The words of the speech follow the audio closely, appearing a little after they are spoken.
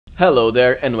Hello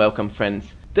there and welcome friends.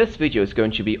 This video is going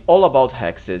to be all about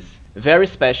hexes, very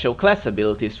special class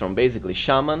abilities from basically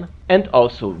Shaman and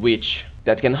also Witch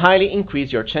that can highly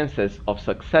increase your chances of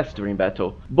success during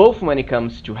battle, both when it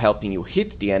comes to helping you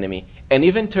hit the enemy and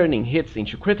even turning hits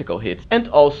into critical hits, and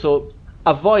also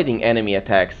avoiding enemy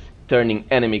attacks, turning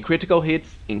enemy critical hits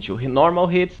into normal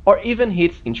hits or even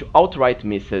hits into outright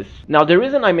misses. Now the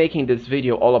reason I'm making this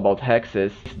video all about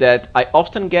hexes is that I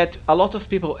often get a lot of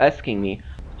people asking me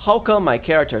how come my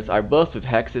characters are buffed with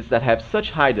hexes that have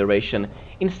such high duration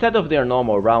instead of their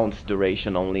normal rounds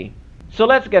duration only. So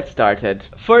let's get started.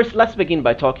 First, let's begin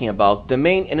by talking about the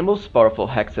main and most powerful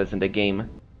hexes in the game.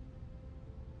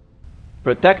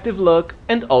 Protective Luck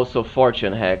and also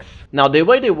Fortune Hex. Now the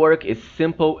way they work is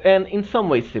simple and in some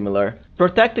ways similar.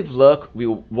 Protective Luck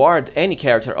will ward any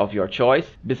character of your choice,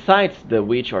 besides the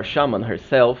Witch or Shaman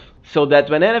herself, so that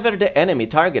whenever the enemy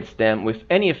targets them with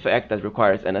any effect that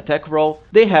requires an attack roll,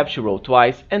 they have to roll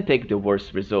twice and take the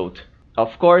worst result.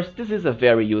 Of course, this is a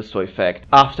very useful effect.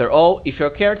 After all, if your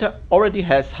character already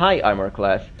has high armor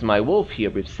class, as my wolf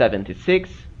here with 76,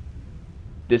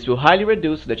 this will highly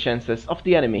reduce the chances of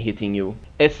the enemy hitting you,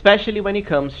 especially when it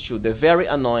comes to the very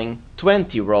annoying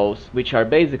 20 rolls, which are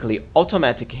basically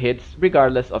automatic hits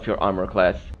regardless of your armor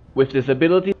class. With this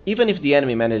ability, even if the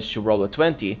enemy manages to roll a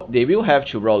 20, they will have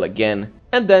to roll again,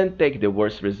 and then take the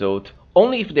worst result.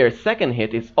 Only if their second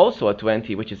hit is also a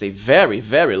 20, which is a very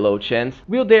low chance,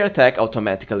 will their attack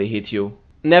automatically hit you.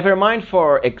 Never mind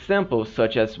for examples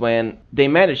such as when they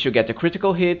manage to get a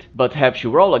critical hit, but have to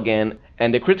roll again,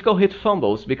 and the critical hit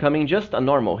fumbles, becoming just a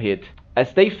normal hit,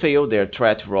 as they fail their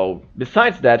threat roll.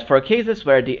 Besides that, for cases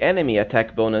where the enemy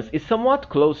attack bonus is somewhat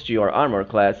close to your armor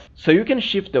class, so you can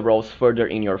shift the rolls further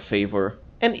in your favor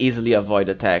and easily avoid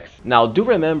attacks. Now do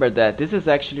remember that this is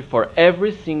actually for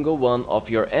every single one of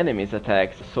your enemy's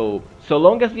attacks, so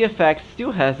long as the effect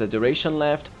still has a duration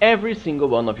left, every single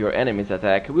one of your enemy's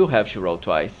attack will have to roll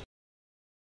twice.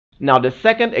 Now the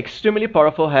second extremely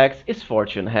powerful hex is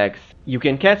Fortune Hex. You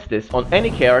can cast this on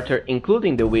any character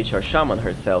including the Witch or Shaman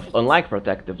herself, unlike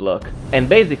Protective Luck. And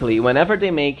basically whenever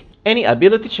they make any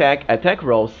ability check, attack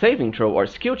roll, saving throw or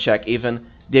skill check even,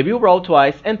 they will roll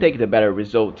twice and take the better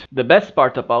result. The best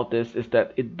part about this is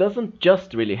that it doesn't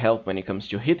just really help when it comes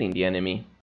to hitting the enemy,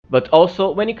 but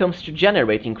also when it comes to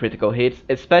generating critical hits,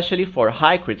 especially for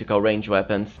high critical range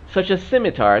weapons, such as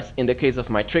scimitars in the case of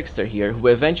my Trickster here, who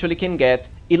eventually can get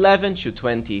 11 to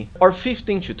 20 or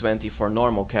 15 to 20 for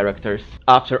normal characters.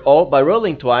 After all, by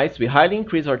rolling twice we highly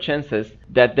increase our chances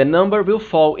that the number will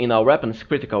fall in our weapon's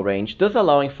critical range, thus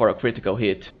allowing for a critical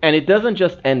hit. And it doesn't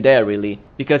just end there really,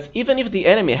 because even if the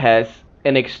enemy has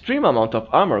an extreme amount of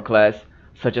armor class,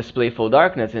 such as Playful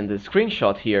Darkness in the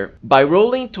screenshot here, by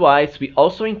rolling twice we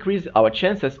also increase our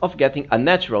chances of getting a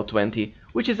natural 20,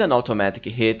 which is an automatic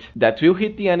hit that will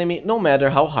hit the enemy no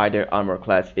matter how high their armor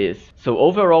class is. So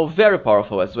overall very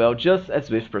powerful as well, just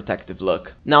as with Protective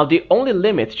Luck. Now the only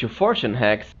limit to Fortune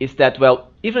Hex is that,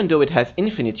 well, even though it has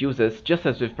infinite uses just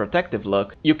as with Protective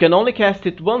Luck, you can only cast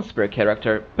it once per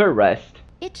character per rest.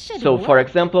 So for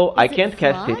example, I can't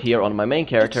cast it here on my main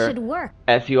character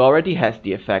as he already has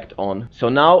the effect on. So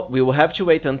now we will have to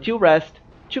wait until rest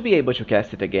to be able to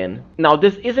cast it again. Now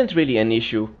this isn't really an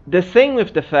issue. The same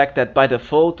with the fact that by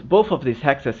default both of these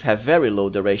hexes have very low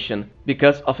duration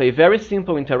because of a very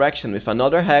simple interaction with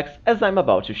another hex, as I'm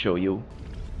about to show you.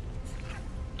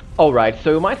 Alright,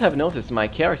 so you might have noticed my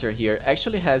character here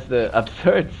actually has the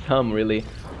absurd sum really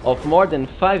of more than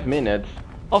 5 minutes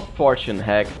of Fortune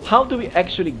Hex. How do we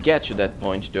actually get to that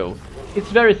point though?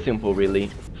 It's very simple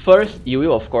really. First, you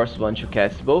will of course want to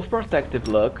cast both Protective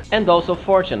Luck and also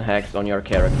Fortune Hex on your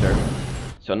character.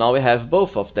 So now we have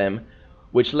both of them,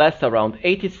 which lasts around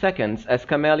 80 seconds as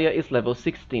CAVALIER is level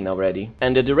 16 already.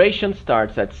 And the duration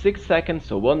starts at 6 seconds,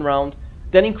 so 1 round,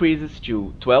 then increases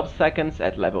to 12 seconds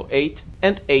at level 8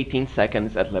 and 18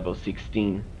 seconds at level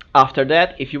 16. After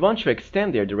that, if you want to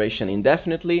extend their duration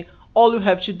indefinitely, all you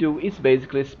have to do is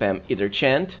basically spam either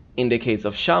Chant, in the case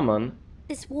of Shaman,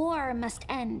 this war must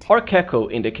end, or Cackle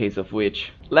in the case of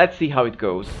Witch. Let's see how it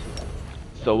goes.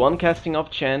 So one casting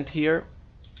of Chant here,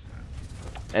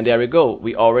 and there we go,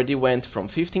 we already went from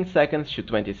 15 seconds to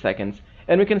 20 seconds,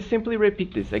 and we can simply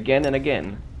repeat this again and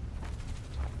again.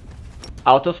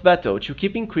 Out of battle to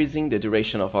keep increasing the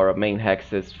duration of our main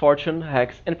hexes, Fortune,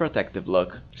 Hex and Protective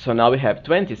Luck. So now we have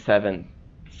 27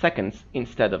 seconds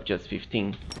instead of just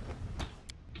 15.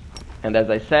 And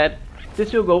as I said,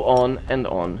 this will go on and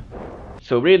on.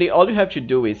 So really all you have to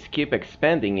do is keep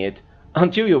expanding it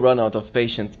until you run out of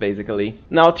patience, basically.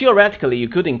 Now, theoretically, you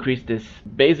could increase this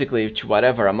basically to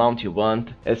whatever amount you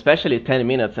want, especially 10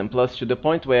 minutes and plus, to the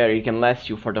point where it can last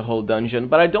you for the whole dungeon,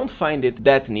 but I don't find it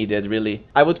that needed, really.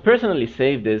 I would personally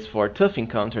save this for tough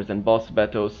encounters and boss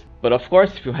battles, but of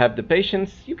course, if you have the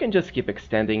patience, you can just keep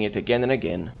extending it again and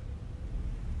again.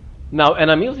 Now, an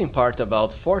amusing part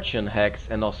about Fortune, Hex,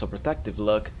 and also Protective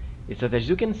Luck is that, as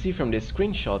you can see from this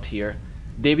screenshot here,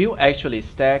 they will actually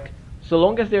stack so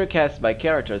long as they are cast by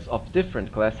characters of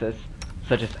different classes,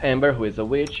 such as Amber, who is a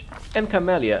witch, and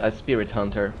Camellia, a spirit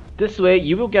hunter. This way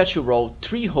you will get to roll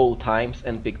 3 whole times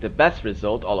and pick the best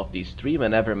result, all of these 3,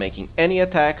 whenever making any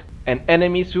attack, and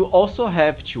enemies will also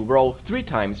have to roll 3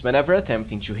 times whenever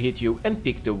attempting to hit you and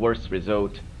pick the worst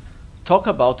result. Talk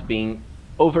about being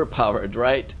overpowered,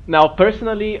 right? Now,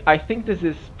 personally, I think this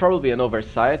is probably an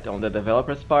oversight on the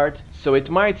developer's part, so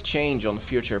it might change on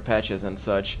future patches and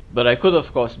such, but I could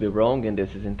of course be wrong and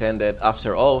this is intended.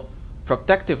 After all,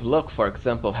 Protective Luck, for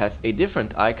example, has a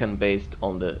different icon based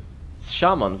on the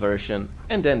Shaman version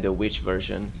and then the Witch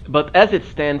version. But as it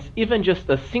stands, even just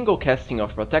a single casting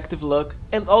of Protective Luck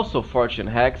and also Fortune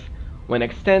Hex, when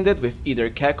extended with either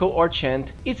Cackle or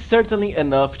Chant, is certainly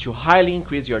enough to highly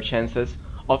increase your chances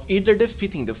of either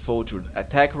defeating the foe through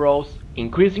attack rolls,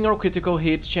 increasing your critical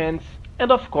hit chance,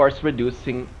 and of course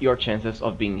reducing your chances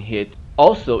of being hit.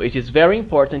 Also, it is very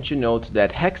important to note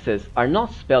that hexes are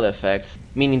not spell effects,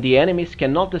 meaning the enemies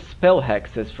cannot dispel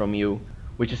hexes from you,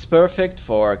 which is perfect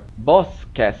for boss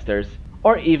casters,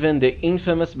 or even the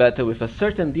infamous battle with a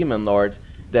certain demon lord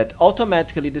that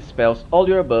automatically dispels all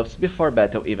your buffs before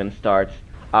battle even starts.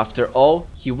 After all,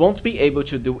 he won't be able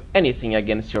to do anything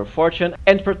against your Fortune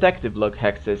and Protective Luck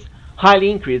hexes, highly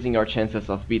increasing your chances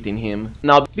of beating him.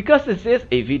 Now, because this is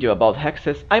a video about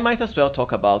hexes, I might as well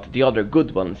talk about the other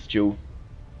good ones too.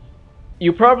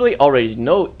 You probably already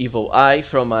know Evil Eye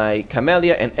from my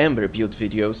Camellia and Amber build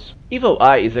videos. Evil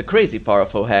Eye is a crazy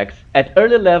powerful hex. At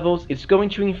early levels, it's going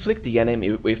to inflict the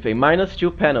enemy with a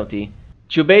 -2 penalty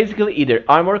to basically either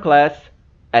armor class,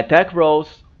 attack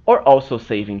rolls, or also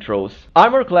saving throws.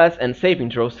 Armor class and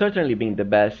saving throws certainly being the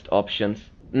best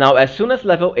options. Now, as soon as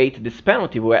level 8, this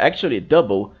penalty will actually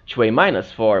double to a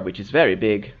 -4, which is very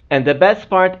big. And the best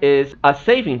part is, a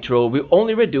saving throw will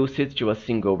only reduce it to a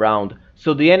single round,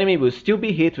 so the enemy will still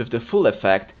be hit with the full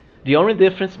effect, the only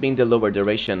difference being the lower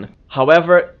duration.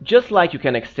 However, just like you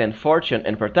can extend Fortune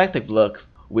and Protective Luck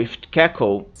with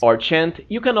Cackle or Chant,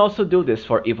 you can also do this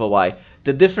for Evil Eye.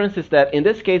 The difference is that in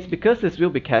this case, because this will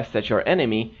be cast at your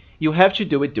enemy, you have to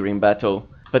do it during battle.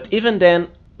 But even then,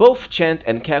 both Chant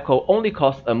and Cackle only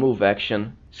cost a move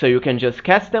action, so you can just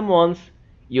cast them once,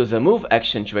 use a move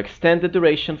action to extend the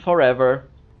duration forever,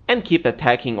 and keep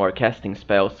attacking or casting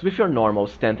spells with your normal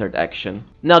standard action.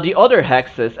 Now, the other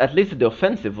hexes, at least the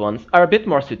offensive ones, are a bit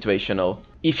more situational.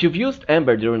 If you've used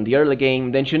Amber during the early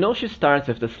game, then you know she starts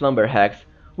with the Slumber Hex,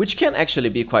 which can actually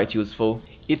be quite useful.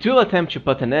 It will attempt to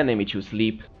put an enemy to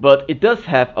sleep, but it does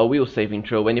have a will saving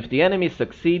throw, and if the enemy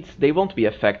succeeds, they won't be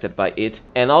affected by it,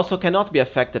 and also cannot be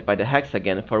affected by the hex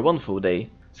again for 1 full day.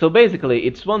 So basically,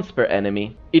 it's once per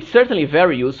enemy. It's certainly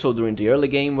very useful during the early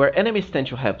game, where enemies tend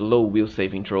to have low will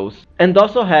saving throws, and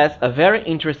also has a very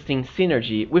interesting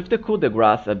synergy with the coup de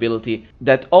grace ability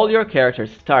that all your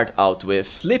characters start out with.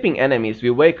 Sleeping enemies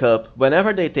will wake up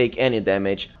whenever they take any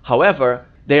damage. However,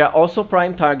 they are also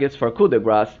prime targets for coup de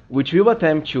grace, which will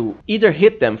attempt to either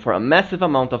hit them for a massive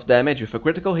amount of damage with a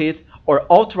critical hit, or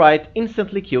outright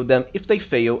instantly kill them if they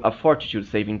fail a fortitude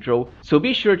saving throw, so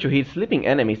be sure to hit sleeping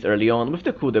enemies early on with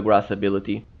the coup de grace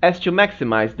ability, as to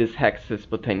maximize this hex's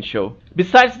potential.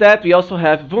 Besides that, we also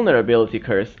have Vulnerability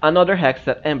Curse, another hex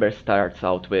that Amber starts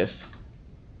out with.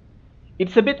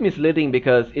 It's a bit misleading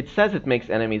because it says it makes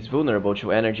enemies vulnerable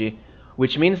to energy,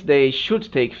 which means they should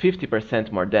take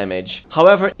 50% more damage.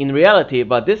 However, in reality,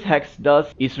 what this hex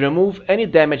does is remove any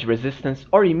damage resistance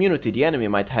or immunity the enemy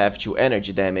might have to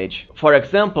energy damage. For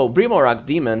example, Brimorak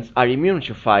demons are immune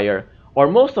to fire, or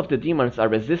most of the demons are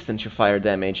resistant to fire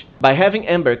damage. By having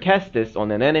Amber cast this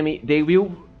on an enemy, they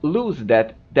will lose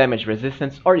that damage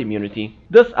resistance or immunity,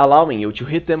 thus allowing you to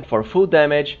hit them for full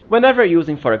damage whenever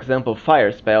using, for example,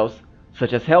 fire spells,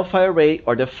 such as Hellfire Ray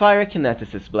or the Fire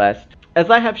Kineticist Blast, as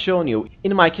I have shown you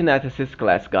in my Kineticist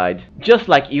class guide. Just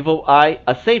like Evil Eye,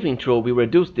 a saving throw will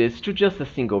reduce this to just a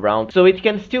single round, so it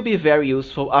can still be very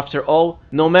useful. After all,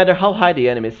 no matter how high the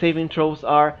enemy's saving throws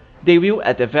are, they will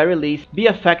at the very least be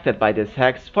affected by this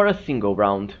hex for a single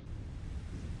round.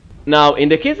 Now, in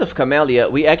the case of Camellia,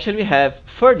 we actually have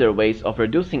further ways of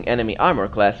reducing enemy armor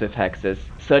class with hexes,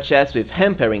 such as with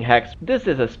Hampering Hex. This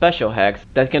is a special hex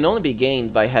that can only be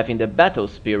gained by having the Battle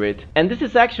Spirit, and this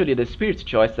is actually the spirit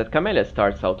choice that Camellia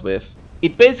starts out with.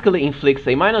 It basically inflicts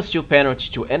a -2 penalty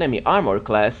to enemy armor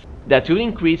class that will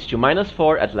increase to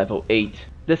 -4 at level 8.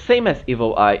 The same as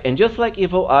Evil Eye, and just like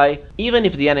Evil Eye, even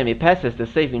if the enemy passes the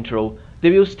saving throw,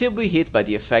 they will still be hit by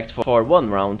the effect for 1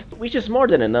 round, which is more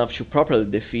than enough to properly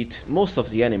defeat most of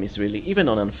the enemies really, even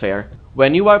on unfair,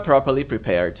 when you are properly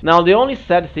prepared. Now the only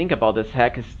sad thing about this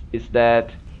hack is that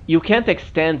you can't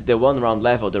extend the 1 round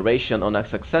level duration on a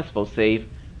successful save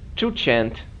through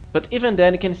chant, but even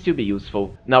then it can still be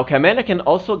useful. Now CAVALIER can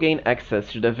also gain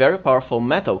access to the very powerful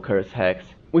Metal Curse Hex,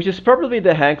 which is probably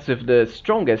the hex with the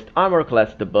strongest armor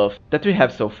class debuff that we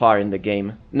have so far in the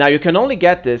game. Now you can only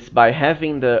get this by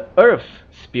having the Earth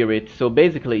Spirit, so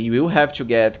basically you will have to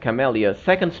get CAVALIER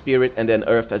 2nd Spirit and then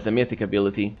Earth as a mythic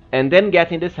ability, and then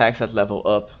getting this hex at level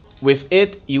up. With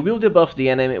it, you will debuff the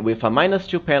enemy with a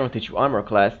 -2 penalty to armor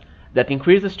class that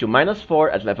increases to -4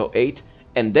 at level 8,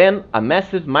 and then a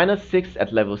massive -6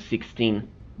 at level 16.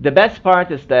 The best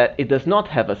part is that it does not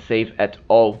have a save at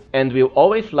all, and will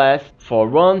always last for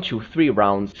 1 to 3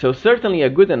 rounds, so certainly a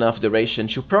good enough duration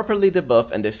to properly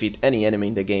debuff and defeat any enemy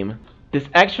in the game. This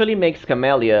actually makes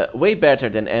CAVALIER way better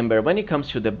than Ember when it comes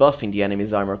to debuffing the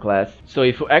enemy's armor class. So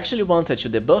if you actually wanted to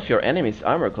debuff your enemy's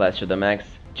armor class to the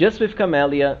max, just with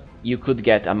CAVALIER, you could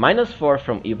get a -4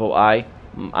 from Evil Eye,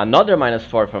 another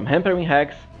 -4 from Hampering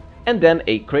Hex, and then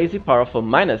a crazy powerful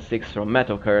 -6 from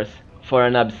Metal Curse, for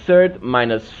an absurd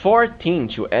 -14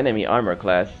 to enemy armor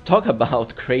class. Talk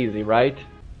about crazy, right?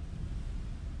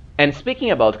 And speaking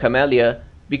about CAVALIER,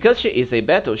 because she is a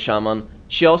battle shaman,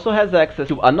 she also has access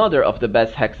to another of the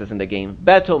best hexes in the game,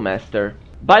 Battle Master.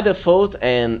 By default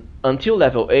and until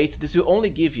level 8, this will only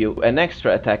give you an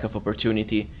extra attack of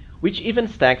opportunity, which even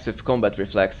stacks with combat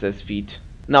reflexes feat.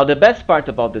 Now the best part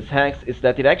about this hex is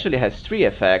that it actually has 3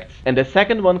 effects, and the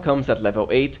second one comes at level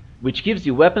 8, which gives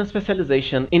you weapon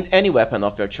specialization in any weapon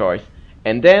of your choice,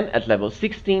 and then at level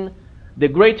 16, the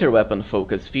greater weapon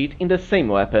focus feat in the same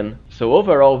weapon. So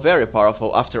overall very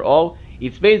powerful. After all,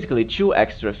 it's basically 2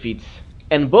 extra feats,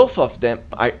 and both of them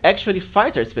are actually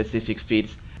fighter specific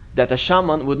feats that a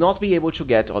shaman would not be able to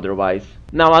get otherwise.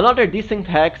 Now another decent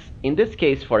hex, in this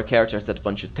case for characters that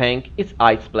want to tank, is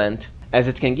Ice Plant, as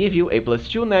it can give you a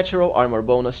 +2 natural armor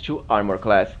bonus to armor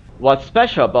class. What's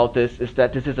special about this is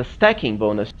that this is a stacking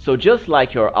bonus, so just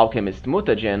like your Alchemist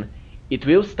Mutagen, it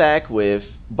will stack with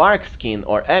Bark Skin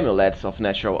or Amulets of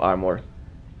natural armor.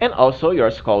 And also your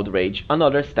Scald Rage,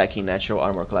 another stacking natural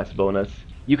armor class bonus.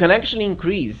 You can actually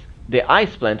increase the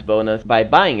Ice Plant bonus by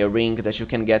buying a ring that you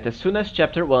can get as soon as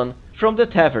Chapter 1 from the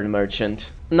Tavern Merchant.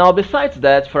 Now besides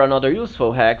that, for another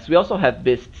useful hex, we also have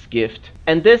Beast's Gift,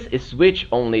 and this is Witch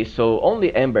only, so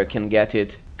only Ember can get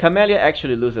it. CAVALIER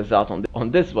actually loses out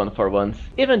on this one for once.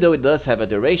 Even though it does have a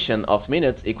duration of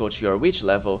minutes equal to your Witch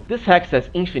level, this hex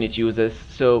has infinite uses,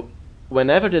 so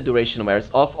whenever the duration wears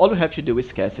off, all you have to do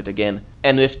is cast it again.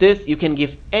 And with this, you can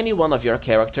give any one of your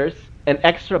characters an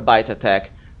extra bite attack.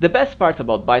 The best part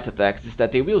about bite attacks is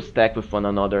that they will stack with one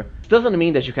another. This doesn't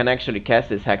mean that you can actually cast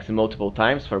this hex multiple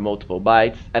times for multiple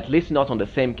bites, at least not on the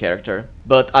same character.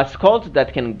 But a Scald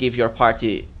that can give your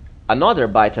party another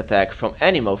bite attack from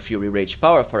Animal Fury Rage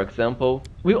Power, for example,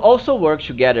 will also work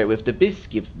together with the Beast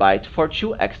Gift bite for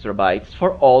 2 extra bites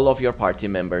for all of your party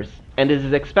members. And this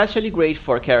is especially great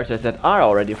for characters that are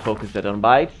already focused on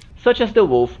bites, such as the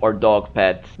wolf or dog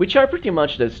pets, which are pretty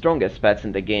much the strongest pets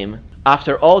in the game.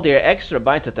 After all, their extra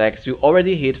bite attacks will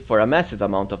already hit for a massive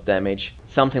amount of damage,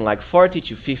 something like 40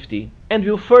 to 50, and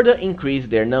will further increase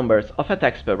their numbers of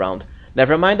attacks per round.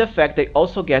 Never mind the fact they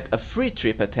also get a free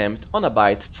trip attempt on a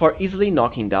bite for easily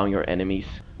knocking down your enemies.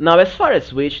 Now as far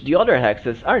as Witch, the other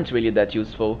hexes aren't really that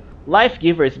useful. Life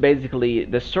Giver is basically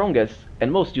the strongest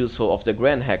and most useful of the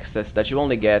grand hexes that you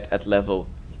only get at level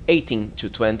 18 to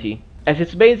 20. As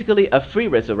it's basically a free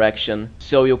resurrection,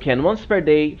 so you can once per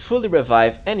day fully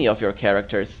revive any of your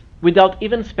characters, without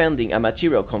even spending a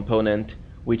material component,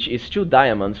 which is 2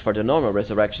 diamonds for the normal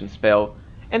resurrection spell,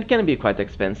 and can be quite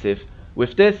expensive.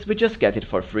 With this, we just get it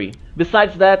for free.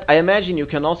 Besides that, I imagine you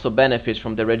can also benefit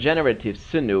from the regenerative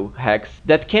Sinew hex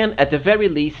that can, at the very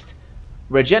least,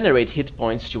 regenerate hit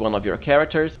points to one of your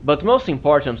characters, but most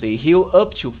importantly, heal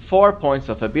up to 4 points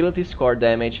of ability score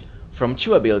damage from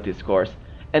 2 ability scores,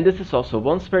 and this is also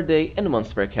once per day and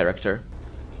once per character.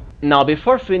 Now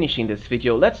before finishing this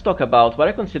video, let's talk about what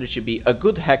I consider to be a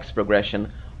good hex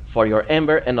progression for your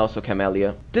Ember and also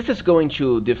CAVALIER. This is going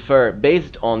to differ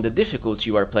based on the difficulty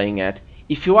you are playing at.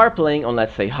 If you are playing on,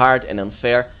 let's say, hard and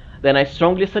unfair, then I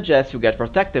strongly suggest you get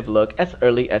Protective Luck as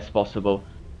early as possible.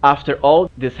 After all,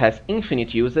 this has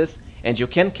infinite uses and you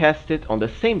can cast it on the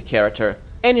same character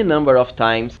any number of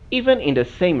times, even in the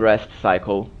same rest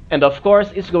cycle. And of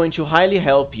course, it's going to highly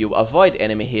help you avoid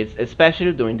enemy hits,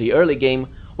 especially during the early game,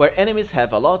 where enemies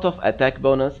have a lot of attack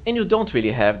bonus and you don't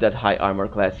really have that high armor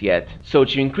class yet. So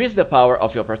to increase the power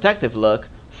of your protective luck,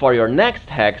 for your next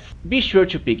hex, be sure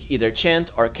to pick either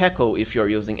Chant or Cackle if you're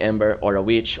using Ember or a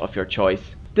Witch of your choice.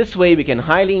 This way we can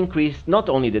highly increase not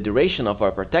only the duration of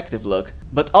our protective luck,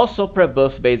 but also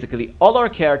pre-buff basically all our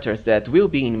characters that will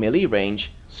be in melee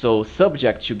range, so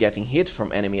subject to getting hit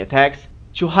from enemy attacks,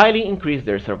 to highly increase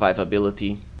their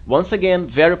survivability. Once again,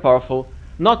 very powerful,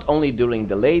 not only during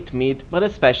the late, mid, but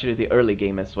especially the early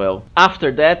game as well.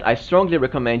 After that, I strongly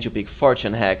recommend you pick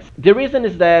Fortune Hex. The reason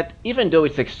is that, even though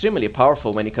it's extremely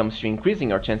powerful when it comes to increasing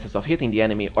your chances of hitting the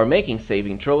enemy or making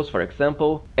saving throws for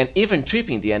example, and even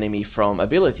tripping the enemy from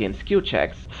ability and skill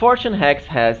checks, Fortune Hex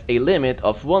has a limit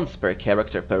of once per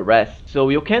character per rest, so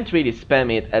you can't really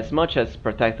spam it as much as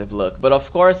Protective Luck, but of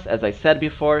course, as I said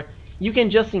before, you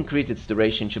can just increase its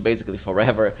duration to basically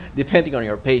forever, depending on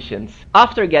your patience.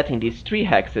 After getting these 3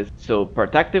 hexes, so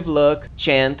Protective Luck,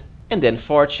 Chant, and then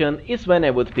Fortune, is when I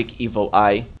would pick Evil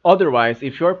Eye. Otherwise,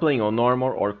 if you're playing on Normal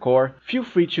or Core, feel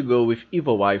free to go with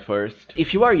Evil Eye first.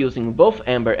 If you are using both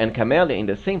Ember and CAVALIER in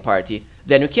the same party,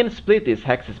 then you can split these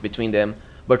hexes between them,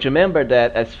 but remember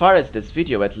that as far as this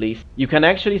video at least, you can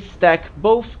actually stack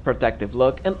both Protective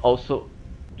Luck and also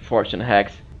Fortune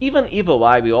Hex. Even Evil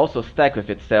Eye will also stack with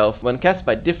itself when cast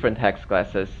by different hex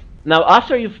classes. Now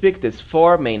after you've picked these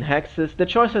 4 main hexes, the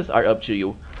choices are up to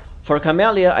you. For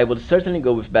CAVALIER, I would certainly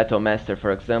go with Battle Master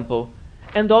for example,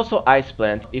 and also Ice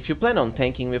Plant if you plan on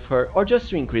tanking with her or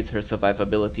just to increase her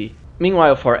survivability.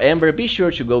 Meanwhile for Ember, be sure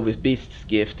to go with Beast's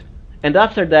Gift. And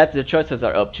after that, the choices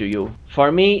are up to you.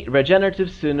 For me, Regenerative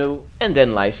Sunu, and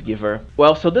then Life Giver.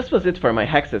 Well, so this was it for my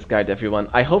hexes guide everyone.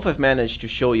 I hope I've managed to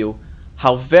show you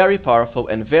how very powerful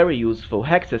and very useful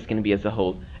hexes can be as a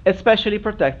whole, especially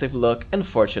Protective Luck and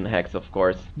Fortune Hex of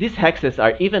course. These hexes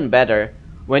are even better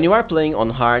when you are playing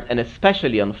on hard and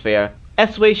especially unfair,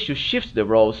 as ways to shift the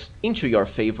rolls into your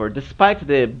favor despite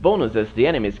the bonuses the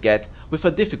enemies get with a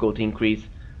difficulty increase,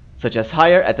 such as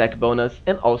higher attack bonus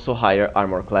and also higher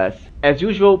armor class. As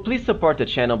usual, please support the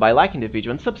channel by liking the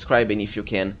video and subscribing if you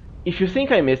can. If you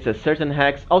think I missed a certain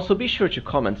hex, also be sure to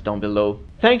comment down below.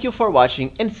 Thank you for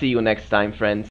watching and see you next time, friends.